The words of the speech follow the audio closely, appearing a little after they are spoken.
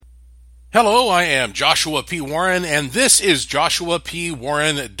Hello, I am Joshua P. Warren, and this is Joshua P.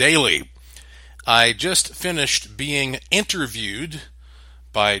 Warren Daily. I just finished being interviewed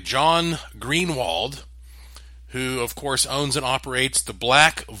by John Greenwald, who, of course, owns and operates the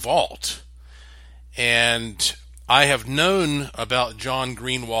Black Vault. And I have known about John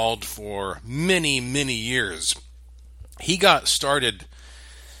Greenwald for many, many years. He got started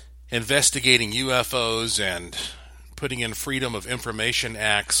investigating UFOs and putting in Freedom of Information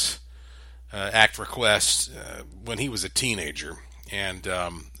Act requests when he was a teenager. And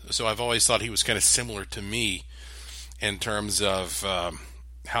so I've always thought he was kind of similar to me in terms of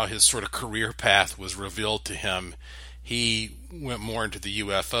how his sort of career path was revealed to him. He went more into the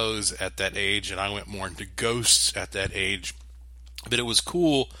UFOs at that age, and I went more into ghosts at that age. But it was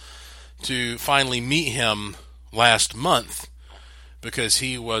cool to finally meet him last month because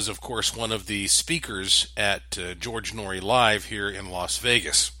he was, of course, one of the speakers at George Noory Live here in Las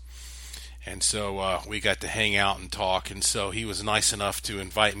Vegas. And so we got to hang out and talk, and so he was nice enough to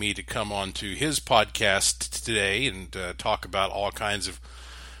invite me to come on to his podcast today and talk about all kinds of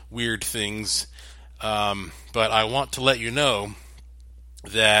weird things. But I want to let you know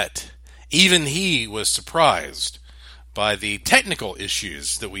that even he was surprised by the technical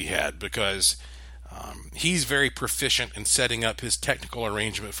issues that we had, because he's very proficient in setting up his technical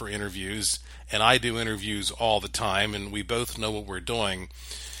arrangement for interviews, and I do interviews all the time, and we both know what we're doing.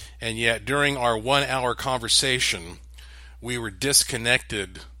 And yet, during our 1-hour conversation, we were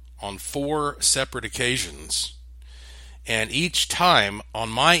disconnected on 4 separate occasions. And each time, on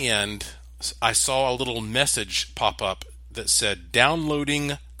my end, I saw a little message pop up that said,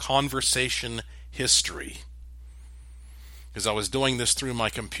 downloading conversation history. Because I was doing this through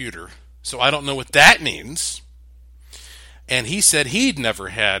my computer. So I don't know what that means. And he said he'd never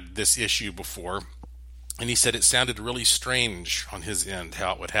had this issue before. And he said it sounded really strange on his end,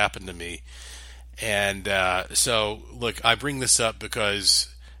 how it would happen to me. And so, look, I bring this up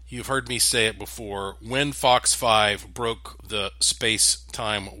because you've heard me say it before. When Fox 5 broke the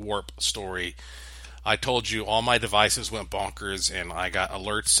space-time warp story, I told you all my devices went bonkers, and I got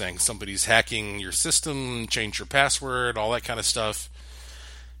alerts saying somebody's hacking your system, change your password, all that kind of stuff.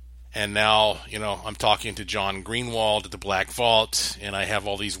 And now, I'm talking to John Greenwald at the Black Vault, and I have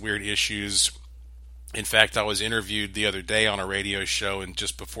all these weird issues. In fact, I was interviewed the other day on a radio show, and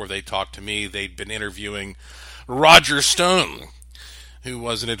just before they talked to me, they'd been interviewing Roger Stone, who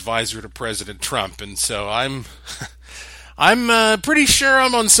was an advisor to President Trump. And so I'm pretty sure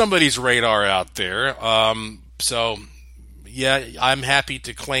I'm on somebody's radar out there. So, yeah, I'm happy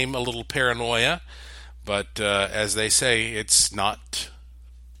to claim a little paranoia, but as they say, it's not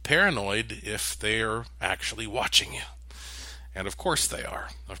paranoid if they're actually watching you. And of course they are.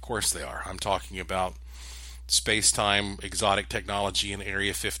 Of course they are. I'm talking about space-time exotic technology in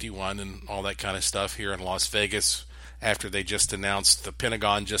Area 51 and all that kind of stuff here in Las Vegas after they just announced, the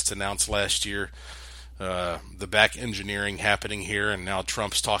Pentagon just announced last year, the back engineering happening here, and now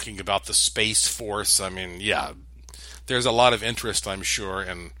Trump's talking about the Space Force. I mean, yeah, there's a lot of interest, I'm sure,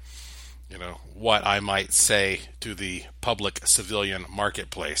 in what I might say to the public civilian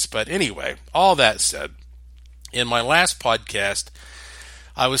marketplace. But anyway, all that said, in my last podcast,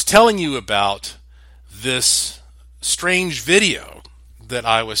 I was telling you about this strange video that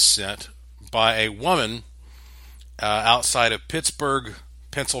I was sent by a woman outside of Pittsburgh,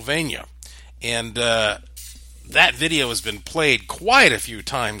 Pennsylvania. And that video has been played quite a few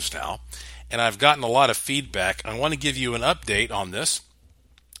times now, and I've gotten a lot of feedback. I want to give you an update on this.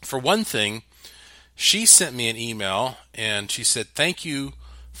 For one thing, she sent me an email, and she said, "Thank you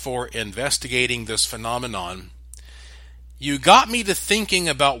for investigating this phenomenon. You got me to thinking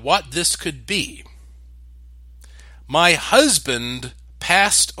about what this could be. My husband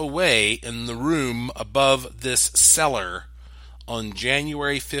passed away in the room above this cellar on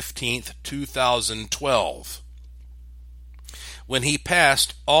January 15th, 2012. When he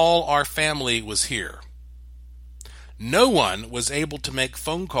passed, all our family was here. No one was able to make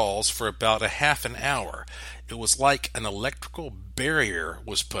phone calls for about a half an hour. It was like an electrical barrier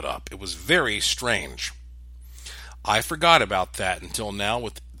was put up. It was very strange. I forgot about that until now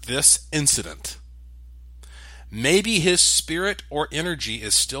with this incident. Maybe his spirit or energy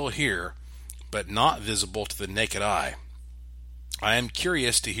is still here, but not visible to the naked eye. I am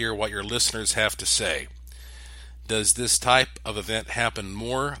curious to hear what your listeners have to say. Does this type of event happen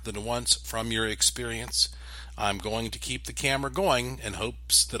more than once from your experience? I'm going to keep the camera going in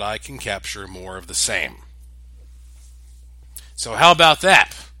hopes that I can capture more of the same." So how about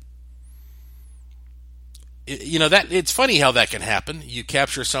that? That it's funny how that can happen. You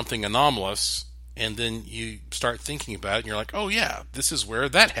capture something anomalous, and then you start thinking about it, and you're like, oh yeah, this is where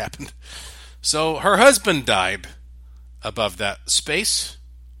that happened. So her husband died above that space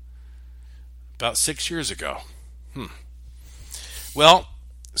about 6 years ago. Well,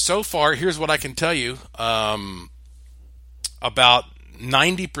 so far, here's what I can tell you. About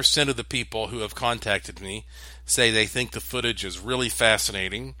 90% of the people who have contacted me say they think the footage is really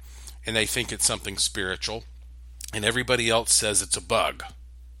fascinating and they think it's something spiritual, and everybody else says it's a bug.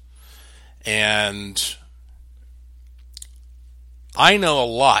 And I know a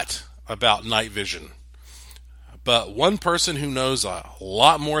lot about night vision, but one person who knows a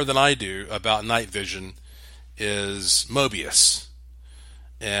lot more than I do about night vision is Mobius.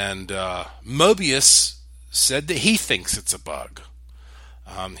 And Mobius said that he thinks it's a bug.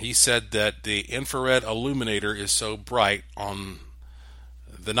 He said that the infrared illuminator is so bright on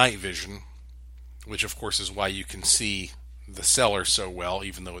the night vision, which of course is why you can see the cellar so well,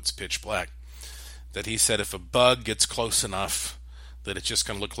 even though it's pitch black, that he said if a bug gets close enough that it's just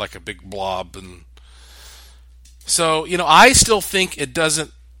going to look like a big blob. And so, I still think it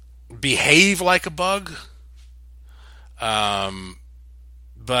doesn't behave like a bug.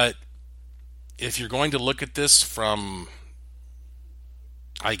 But if you're going to look at this from,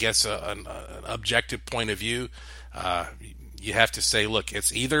 I guess, an objective point of view, you have to say, look,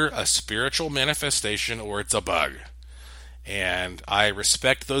 it's either a spiritual manifestation or it's a bug. And I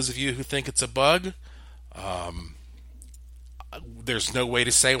respect those of you who think it's a bug. There's no way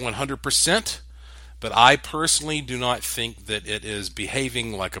to say 100%, but I personally do not think that it is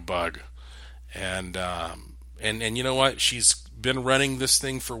behaving like a bug. And you know what? She's been running this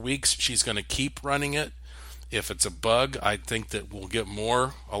thing for weeks. She's going to keep running it. If it's a bug, I think that we'll get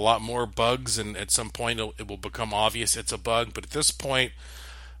a lot more bugs, and at some point it will become obvious it's a bug. But at this point,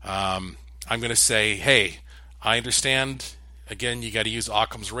 I'm going to say, hey, I understand. Again, you got to use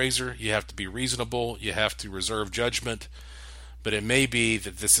Occam's razor. You have to be reasonable. You have to reserve judgment. But it may be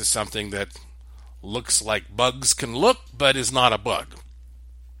that this is something that looks like bugs can look, but is not a bug.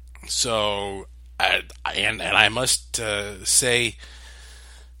 So, I must say,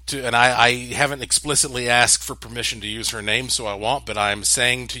 and I haven't explicitly asked for permission to use her name, so I won't, but I'm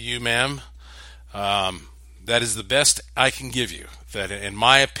saying to you, ma'am, that is the best I can give you. That, in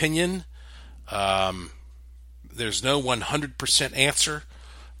my opinion, there's no 100% answer,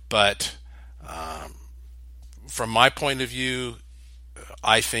 but from my point of view,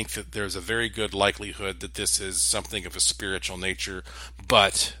 I think that there's a very good likelihood that this is something of a spiritual nature,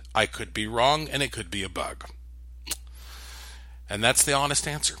 but I could be wrong, and it could be a bug. And that's the honest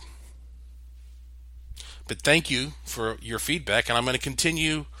answer. But thank you for your feedback, and I'm going to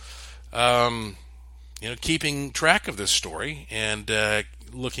continue, keeping track of this story and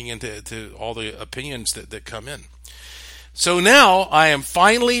looking into all the opinions that come in. So now I am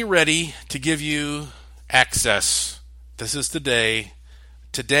finally ready to give you access. This is the day.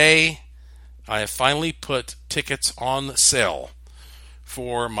 Today, I have finally put tickets on sale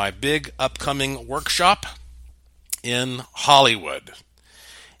for my big upcoming workshop in Hollywood.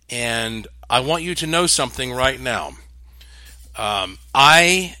 And I want you to know something right now.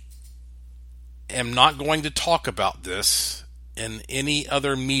 I am not going to talk about this in any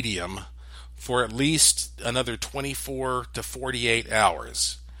other medium for at least another 24 to 48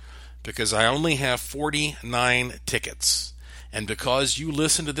 hours, because I only have 49 tickets. And because you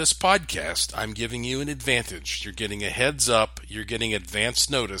listen to this podcast, I'm giving you an advantage. You're getting a heads up. You're getting advance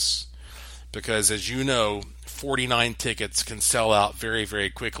notice, because, as you know, 49 tickets can sell out very, very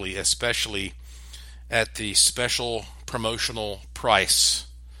quickly, especially at the special promotional price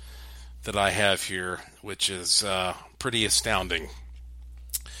that I have here, which is pretty astounding.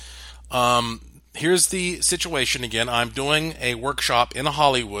 Here's the situation again. I'm doing a workshop in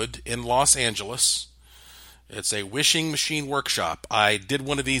Hollywood, in Los Angeles. It's a wishing machine workshop. I did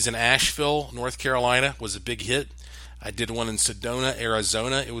one of these in Asheville, North Carolina. It was a big hit. I did one in Sedona,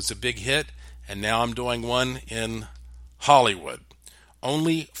 Arizona. It was a big hit. And now I'm doing one in Hollywood.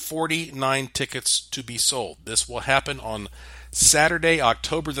 Only 49 tickets to be sold. This will happen on Saturday,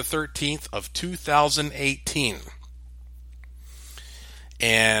 October the 13th of 2018.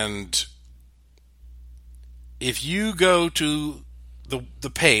 And if you go to the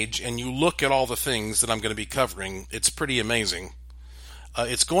page and you look at all the things that I'm going to be covering, it's pretty amazing.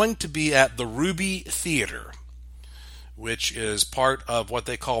 It's going to be at the Ruby Theater, which is part of what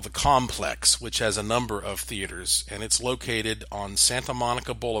they call the Complex, which has a number of theaters, and it's located on Santa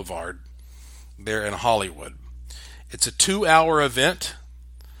Monica Boulevard there in Hollywood. It's a 2-hour event.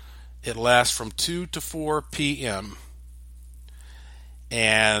 It lasts from 2 to 4 p.m.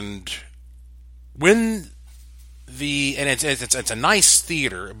 And when it's a nice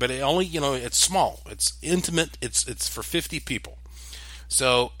theater, but it only, it's small, it's intimate, it's for 50 people,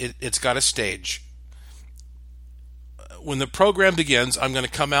 so it's got a stage. When the program begins, I'm going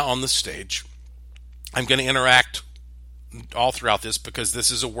to come out on the stage. I'm going to interact all throughout this because this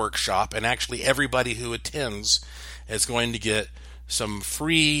is a workshop, and actually everybody who attends is going to get some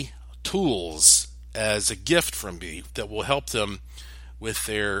free tools as a gift from me that will help them with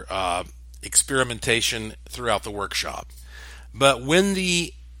their experimentation throughout the workshop. But when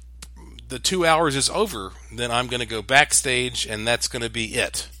the 2 hours is over, then I'm going to go backstage, and that's going to be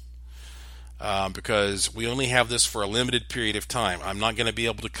it. Because we only have this for a limited period of time. I'm not going to be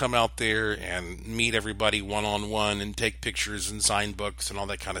able to come out there and meet everybody one-on-one and take pictures and sign books and all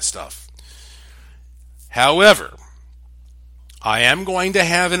that kind of stuff. However, I am going to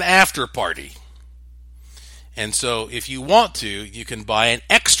have an after party. And so if you want to, you can buy an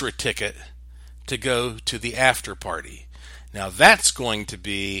extra ticket to go to the after party. Now that's going to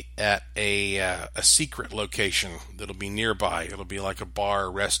be at a secret location that'll be nearby. It'll be like a bar,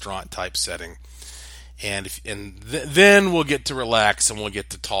 restaurant type setting, and then we'll get to relax and we'll get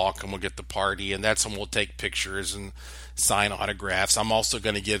to talk and we'll get to party, and that's when we'll take pictures and sign autographs. I'm also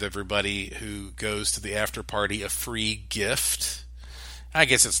going to give everybody who goes to the after party a free gift. I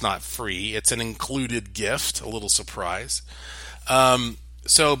guess it's not free; it's an included gift, a little surprise.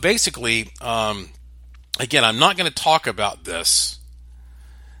 So basically. Again, I'm not going to talk about this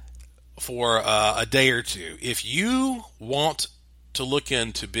for a day or two. If you want to look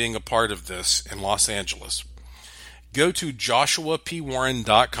into being a part of this in Los Angeles, go to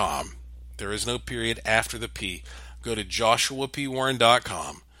joshuapwarren.com. There is no period after the P. Go to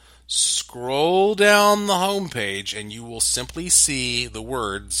joshuapwarren.com. Scroll down the homepage and you will simply see the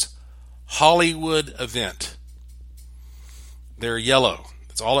words Hollywood event. They're yellow.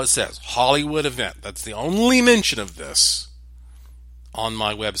 That's all it says. Hollywood event. That's the only mention of this on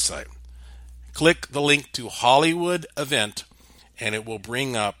my website. Click the link to Hollywood event and it will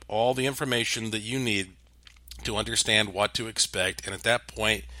bring up all the information that you need to understand what to expect. And at that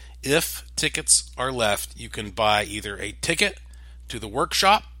point, if tickets are left, you can buy either a ticket to the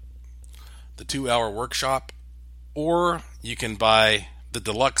workshop, the 2-hour workshop, or you can buy the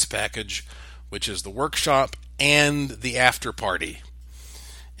deluxe package, which is the workshop and the after party.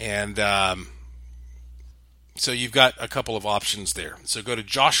 And so you've got a couple of options there. So go to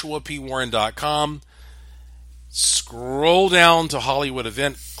joshuapwarren.com, scroll down to Hollywood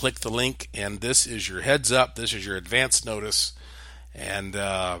event, click the link, and this is your heads up. This is your advance notice. And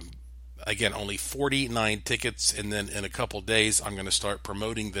again, only 49 tickets. And then in a couple days, I'm going to start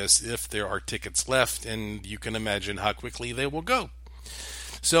promoting this if there are tickets left. And you can imagine how quickly they will go.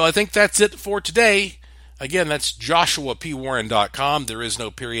 So I think that's it for today. Again, that's joshuapwarren.com. There is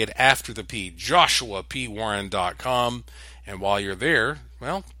no period after the P. joshuapwarren.com. And while you're there,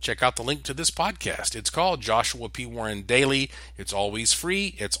 well, check out the link to this podcast. It's called Joshua P. Warren Daily. It's always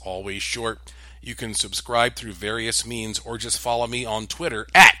free. It's always short. You can subscribe through various means or just follow me on Twitter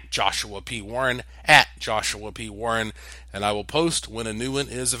at Joshua P. Warren, at Joshua P. Warren, and I will post when a new one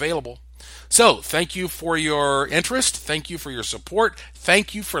is available. So, thank you for your interest. Thank you for your support.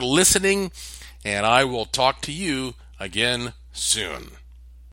 Thank you for listening. And I will talk to you again soon.